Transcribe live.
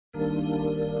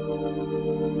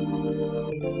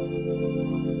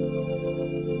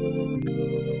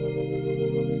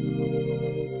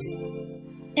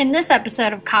In this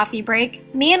episode of Coffee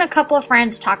Break, me and a couple of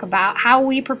friends talk about how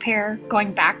we prepare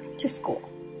going back to school.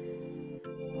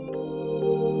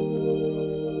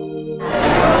 I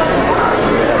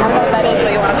don't know what that is,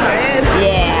 but you want to try it?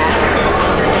 Yeah.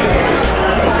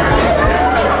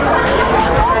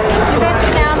 You guys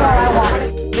sit down while I walk.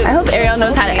 I hope Ariel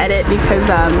knows how to edit because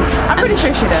I'm pretty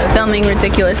sure she does. Filming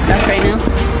ridiculous stuff right now.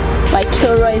 Like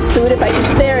Kilroy's food, if I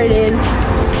can. There it is.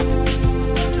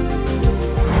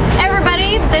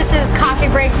 This is Coffee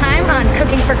Break Time on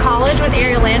Cooking for College with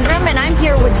Ariel Landrum, and I'm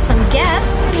here with some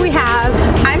guests.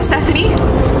 I'm Stephanie.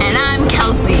 And I'm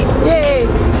Kelsey. Yay!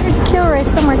 There's Kilroy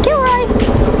somewhere. Kilroy!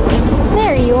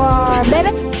 There you are, baby.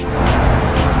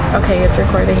 Okay, it's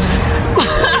recording.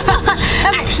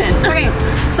 Action. Okay,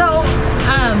 so,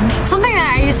 something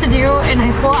that I used to do in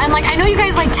high school, and like, I know you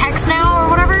guys like text now or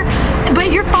whatever,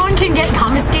 but your phone can get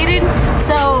confiscated,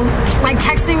 so like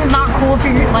texting is not cool for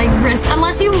your like risk,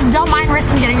 unless you don't mind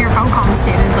risking getting your phone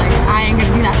confiscated. Like, I ain't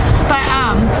gonna do that. But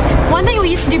one thing we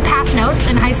used to do past notes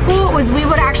in high school was we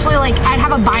would actually like, I'd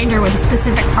have a binder with a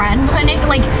specific friend, and it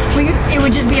like it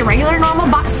would just be a regular normal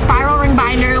spiral ring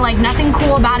binder, like nothing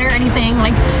cool about it or anything.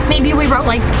 Like maybe we wrote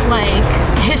like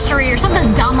history or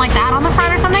something dumb like that on the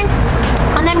front or something.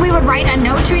 And then we would write a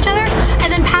note to each other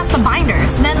and then pass the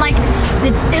binders. And then like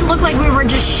it looked like we were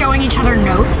just showing each other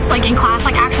notes, like in class,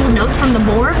 like actual notes from the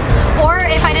board. Or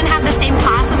if I didn't have the same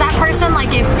class as that person, like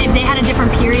if they had a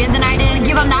different period than I did,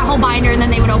 give them that whole binder and then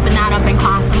they would open that up in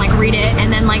class and like read it.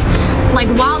 And then like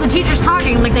while the teacher's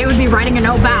talking, like they would be writing a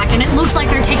note back, and it looks like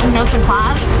they're taking notes in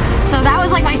class. So that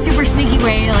was like my super sneaky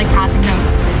way to like passing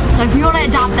notes. So if you want to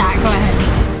adopt that, go ahead.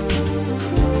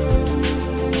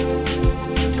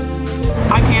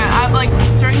 I can't. Like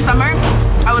during summer,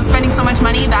 I was spending so much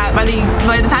money that by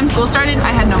the time school started,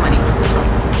 I had no money.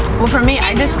 Well, for me,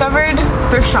 I discovered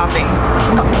thrift shopping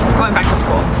going back to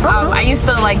school. I used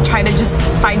to like try to just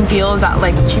find deals at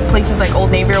like cheap places like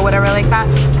Old Navy or whatever like that.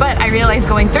 But I realized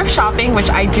going thrift shopping, which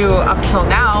I do up till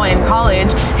now in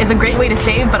college, is a great way to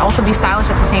save but also be stylish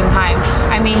at the same time.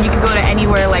 I mean, you could go to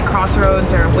anywhere like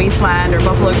Crossroads or Wasteland or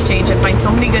Buffalo Exchange and find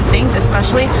so many good things,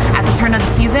 especially at the turn of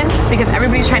the season, because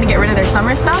everybody's trying to get rid of their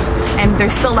summer stuff and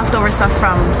there's still leftover stuff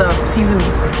from the season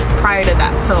prior to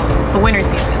that, so the winter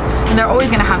season. And they're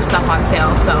always gonna have stuff on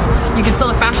sale, so you can still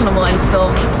look fashionable and still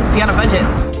be on a budget.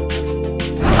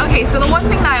 Okay, so the one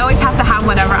thing that I always have to have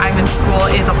whenever I'm in school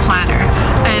is a planner.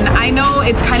 And I know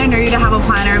it's kind of nerdy to have a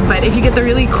planner, but if you get the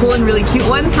really cool and really cute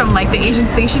ones from like the Asian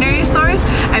stationery stores,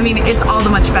 I mean, it's all the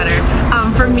much better.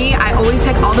 For me, I always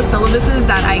take all the syllabuses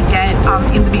that I get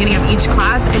in the beginning of each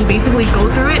class and basically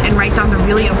go through it and write down the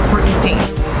really important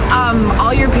dates.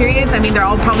 All your periods, I mean, they're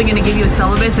all probably going to give you a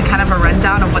syllabus and kind of a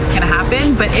rundown of what's going to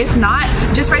happen, but if not,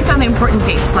 just write down the important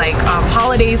dates like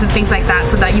holidays and things like that,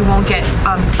 so that you won't get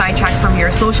sidetracked from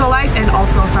your social life and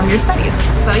also from your studies.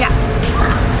 So yeah.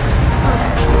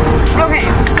 Okay,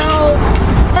 so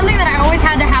something that I always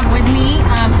had to have with me,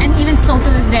 and even still to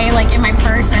this day, like in my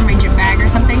purse or in my gym bag or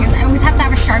something, is I always have to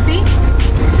have a Sharpie,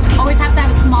 always have to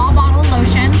have a small bottle of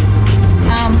lotion,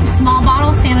 small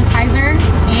bottle sanitizer,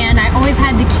 and I always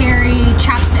had to carry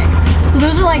chapstick. So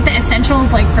those are like the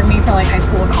essentials, like for me, for like high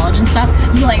school or college and stuff.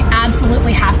 You like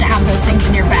absolutely have to have those things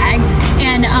in your bag,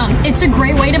 and it's a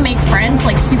great way to make friends.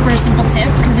 Like super simple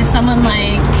tip, because if someone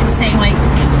like is saying like,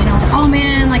 you know, oh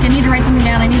man, like I need to write something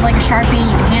down, I need like a Sharpie,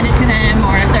 you can hand it to them.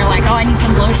 Or if they're like, oh, I need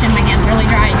some lotion, my hand's really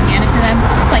dry, you can hand it to them.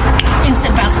 It's like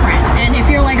instant best friend. And if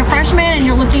you're like a freshman and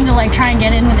you're looking to like try and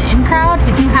get in with the in crowd,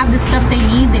 if you have the stuff they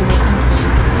need, they will come to you.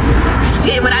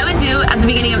 Okay, what I would do at the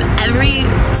beginning of every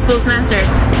school semester,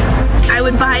 I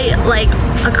would buy like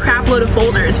a crap load of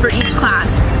folders for each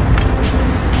class.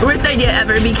 Worst idea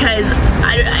ever, because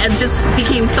I just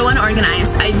became so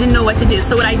unorganized. I didn't know what to do.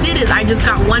 So what I did is I just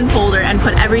got one folder and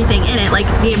put everything in it, like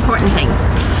the important things.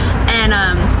 And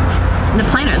the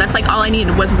planner, that's like all I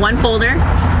needed was one folder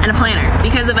and a planner.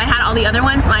 Because if I had all the other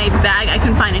ones, my bag, I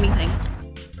couldn't find anything.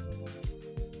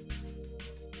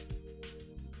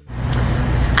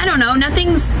 I don't know,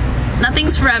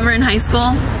 nothing's forever in high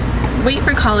school. Wait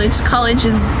for college. College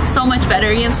is so much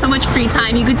better. You have so much free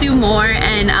time. You could do more,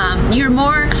 and you're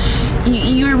more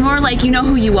like, you know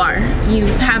who you are. You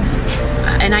have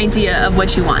an idea of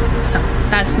what you want. So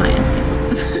that's my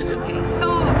advice. Okay,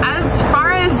 so as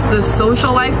far as the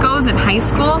social life goes in high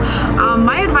school,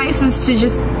 my advice is to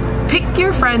just pick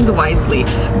your friends wisely.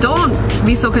 Don't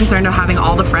be so concerned of having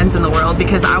all the friends in the world,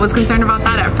 because I was concerned about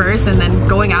that at first, and then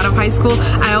going out of high school,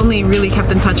 I only really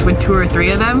kept in touch with 2 or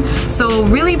 3 of them. So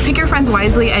really pick your friends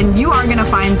wisely, and you are gonna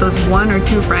find those 1 or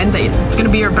 2 friends that it's gonna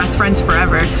be your best friends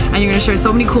forever, and you're gonna share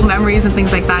so many cool memories and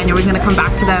things like that, and you're always gonna come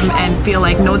back to them and feel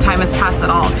like no time has passed at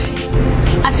all.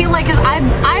 I feel like, cause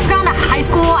I've gone to high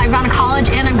school, I've gone to college,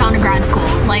 and I've gone to grad school.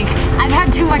 Like, I've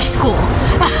had too much school.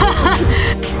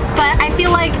 But I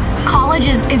feel like college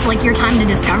is like your time to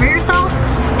discover yourself.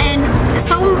 And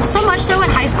so much so in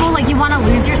high school, like you want to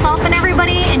lose yourself in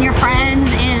everybody, in your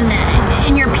friends,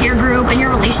 in your peer group, in your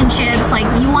relationships. Like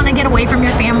you want to get away from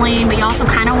your family, but you also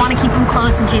kind of want to keep them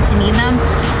close in case you need them.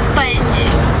 But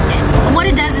what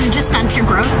it does is it just stunts your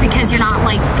growth, because you're not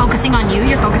like focusing on you,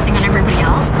 you're focusing on everybody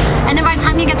else. And then by the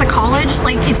time you get to college,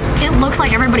 like it looks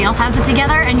like everybody else has it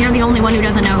together, and you're the only one who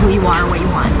doesn't know who you are or what you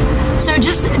want. So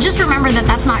just remember that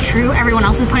that's not true. Everyone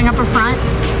else is putting up a front.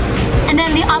 And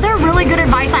then the other really good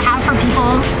advice I have for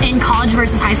people in college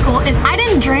versus high school is I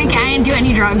didn't drink, I didn't do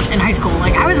any drugs in high school.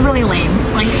 Like, I was really lame.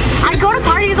 Like, I go to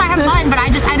parties, I have fun, but I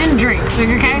didn't drink,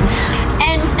 okay?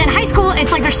 And in high school,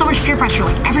 it's like there's so much peer pressure.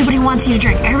 Like, everybody wants you to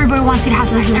drink, everybody wants you to have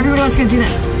sex, everybody wants you to do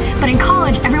this. But in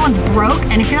college, everyone's broke,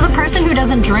 and if you're the person who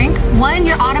doesn't drink, 1,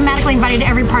 you're automatically invited to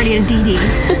every party as DD.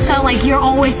 So, like, you're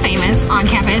always famous on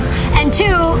campus. And 2,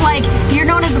 like, you're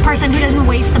known as the person who doesn't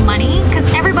waste the money, because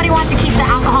everybody wants to keep the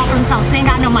alcohol for themselves. They ain't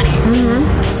got no money.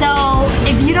 So,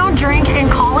 if you don't drink in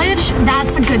college,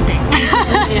 that's a good thing.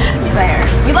 It's there.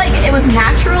 It was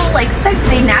natural, like,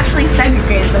 they naturally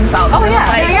segregated themselves. Oh, yeah.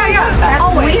 Like, Yeah. That's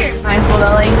Always. weird. High school,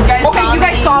 though, like, You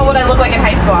guys saw what I look like in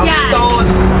high school. Yeah. So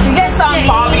You guys saw me.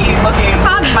 Bobby looking.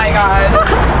 Bobby. Oh my god.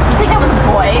 You think I was a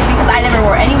boy because I never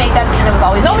wore any makeup, and it was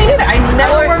always No, me neither. I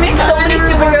never wore makeup. So many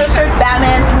superhero shirts,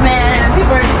 Batman, Superman, and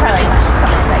people were just probably like, she's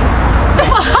probably like.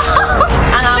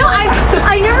 And I'm No, like,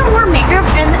 I never wore makeup,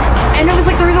 and it was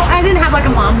like the reason I didn't have like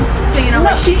a mom, so you know,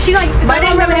 like she like so My I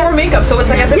didn't mom really never wore makeup, so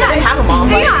it's like as if I didn't have a mom.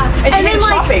 Like, Yeah. And she And then, hated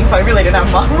like- shopping, so I really didn't have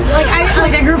a mom.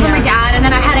 I grew up with my dad, and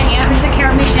then I had an aunt who